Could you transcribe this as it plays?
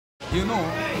You know,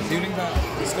 during the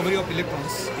discovery of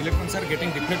electrons are getting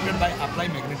deflected by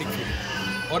applied magnetic field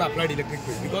or applied electric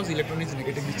field because electron is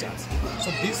negatively charged.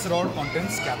 So this rod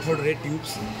contains cathode ray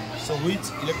tubes, so which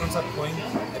electrons are flowing,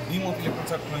 a beam of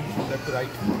electrons are flowing from left to right.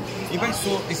 If I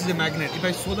show, this is a magnet, if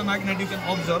I show the magnet, you can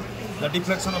observe the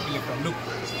deflection of electron. Look,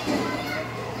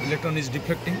 electron is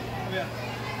deflecting.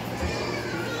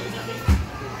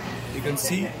 You can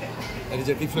see there is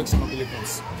a deflection of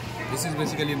electrons. This is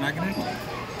basically a magnet.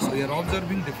 So we are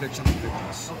observing deflection of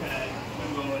electrons.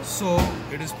 So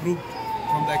it is proved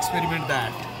from the experiment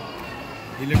that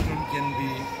electron can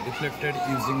be deflected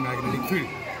using magnetic field.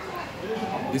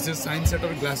 This is Science Centre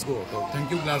Glassgow. So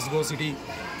thank you Glasgow city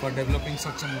for developing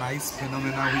such a nice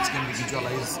phenomena which can be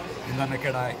visualized in the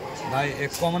naked eye by a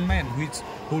common man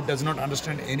who does not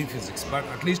understand any physics, but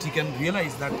at least he can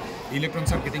realize that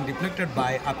electrons are getting deflected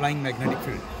by applying magnetic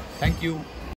field. Thank you.